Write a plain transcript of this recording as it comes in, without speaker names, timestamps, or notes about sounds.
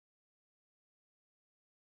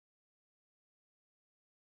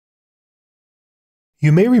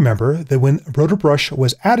You may remember that when Roto Brush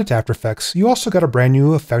was added to After Effects, you also got a brand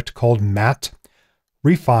new effect called Matte,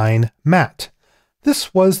 Refine, Matte.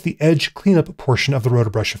 This was the edge cleanup portion of the Roto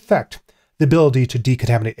Brush effect, the ability to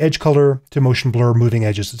decontaminate edge color, to motion blur moving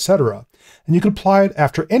edges, etc. And you could apply it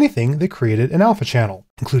after anything that created an alpha channel,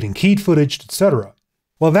 including keyed footage, etc.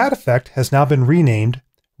 Well, that effect has now been renamed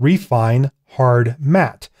Refine Hard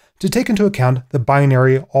Matte to take into account the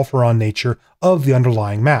binary off-or-on nature of the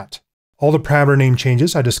underlying matte. All the parameter name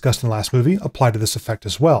changes I discussed in the last movie apply to this effect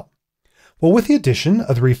as well. Well, with the addition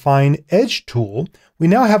of the Refine Edge tool, we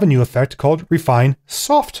now have a new effect called Refine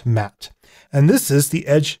Soft Matte. And this is the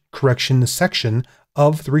edge correction section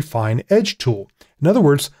of the Refine Edge tool. In other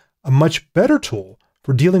words, a much better tool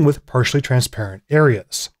for dealing with partially transparent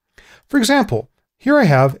areas. For example, here I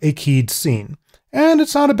have a keyed scene, and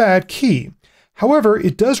it's not a bad key. However,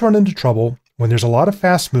 it does run into trouble when there's a lot of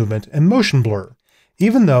fast movement and motion blur.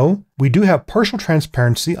 Even though we do have partial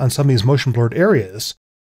transparency on some of these motion blurred areas,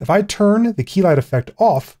 if I turn the key light effect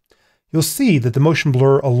off, you'll see that the motion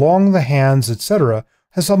blur along the hands, etc.,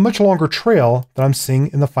 has a much longer trail than I'm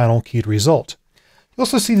seeing in the final keyed result. You'll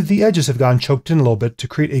also see that the edges have gotten choked in a little bit to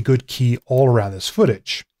create a good key all around this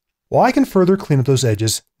footage. Well, I can further clean up those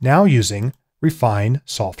edges now using Refine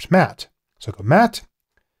Soft Matte. So go Matte,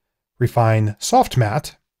 Refine Soft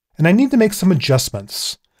Matte, and I need to make some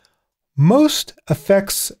adjustments. Most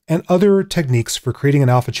effects and other techniques for creating an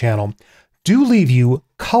alpha channel do leave you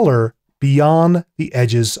color beyond the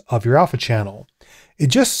edges of your alpha channel. It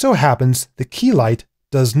just so happens the key light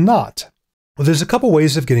does not. Well, there's a couple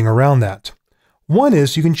ways of getting around that. One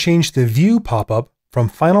is you can change the view pop-up from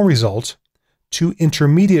final result to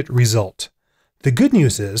intermediate result. The good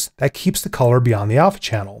news is that keeps the color beyond the alpha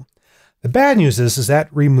channel. The bad news is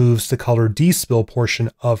that removes the color despill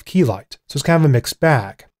portion of key light. So it's kind of a mixed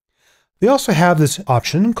bag. They also have this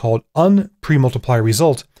option called unpremultiply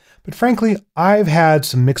result, but frankly, I've had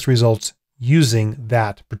some mixed results using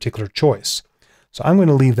that particular choice. So I'm going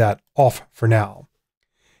to leave that off for now.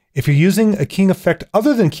 If you're using a keying effect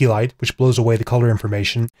other than key light, which blows away the color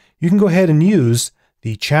information, you can go ahead and use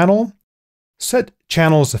the channel, set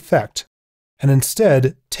channels effect, and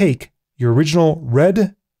instead take your original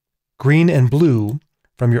red, green, and blue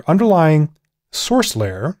from your underlying source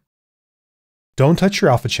layer, don't touch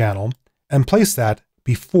your alpha channel, and place that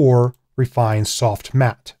before Refine Soft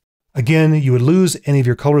Matte. Again, you would lose any of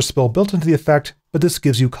your color spill built into the effect, but this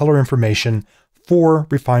gives you color information for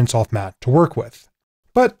Refine Soft Matte to work with.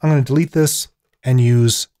 But I'm going to delete this and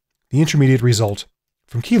use the intermediate result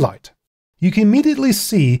from key light. You can immediately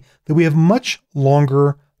see that we have much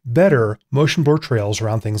longer, better motion blur trails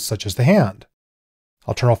around things such as the hand.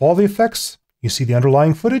 I'll turn off all the effects. You see the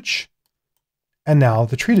underlying footage, and now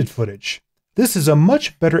the treated footage. This is a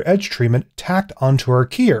much better edge treatment tacked onto our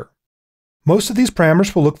keyer. Most of these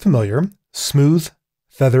parameters will look familiar. Smooth,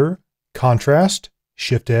 feather, contrast,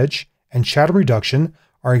 shift edge, and shadow reduction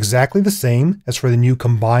are exactly the same as for the new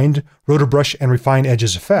combined Roto Brush and Refine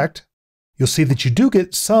Edges effect. You'll see that you do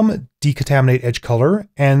get some decontaminate edge color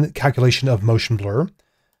and calculation of motion blur.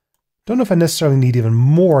 Don't know if I necessarily need even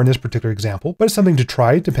more in this particular example, but it's something to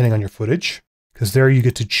try depending on your footage, because there you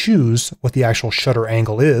get to choose what the actual shutter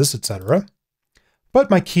angle is, etc. But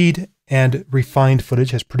my keyed and refined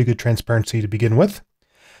footage has pretty good transparency to begin with.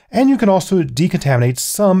 And you can also decontaminate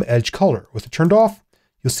some edge color. With it turned off,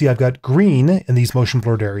 you'll see I've got green in these motion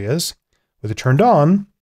blurred areas. With it turned on,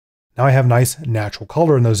 now I have nice natural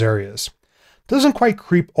color in those areas. Doesn't quite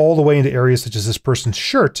creep all the way into areas such as this person's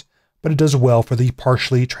shirt, but it does well for the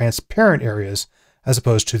partially transparent areas as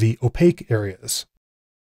opposed to the opaque areas.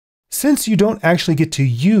 Since you don't actually get to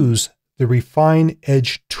use the Refine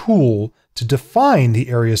Edge tool to define the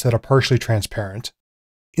areas that are partially transparent,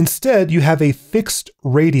 instead you have a fixed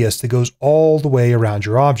radius that goes all the way around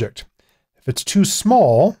your object. If it's too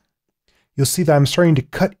small, you'll see that I'm starting to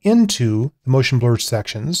cut into the motion blurred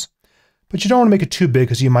sections, but you don't want to make it too big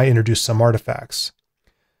because you might introduce some artifacts.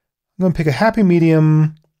 I'm going to pick a happy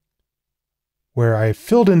medium where I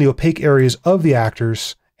filled in the opaque areas of the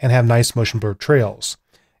actors and have nice motion blurred trails.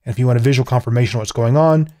 And if you want a visual confirmation of what's going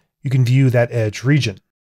on, you can view that edge region.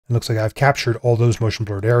 It looks like I've captured all those motion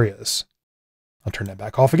blurred areas. I'll turn that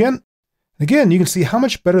back off again. And again, you can see how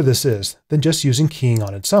much better this is than just using keying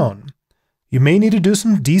on its own. You may need to do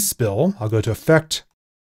some despill. I'll go to Effect,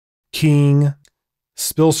 Keying,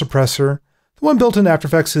 Spill Suppressor. The one built in After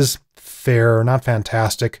Effects is fair, not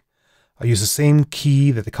fantastic. I'll use the same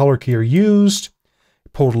key that the color keyer used.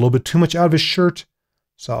 It pulled a little bit too much out of his shirt,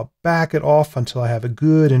 so I'll back it off until I have a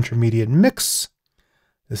good intermediate mix.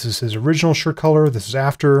 This is his original shirt color. This is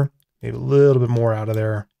after. Maybe a little bit more out of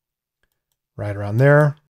there. Right around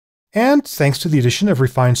there. And thanks to the addition of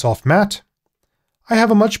Refine Soft Matte, I have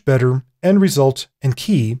a much better end result and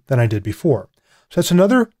key than I did before. So that's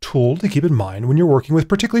another tool to keep in mind when you're working with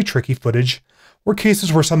particularly tricky footage or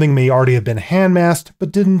cases where something may already have been hand masked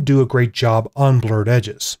but didn't do a great job on blurred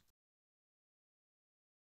edges.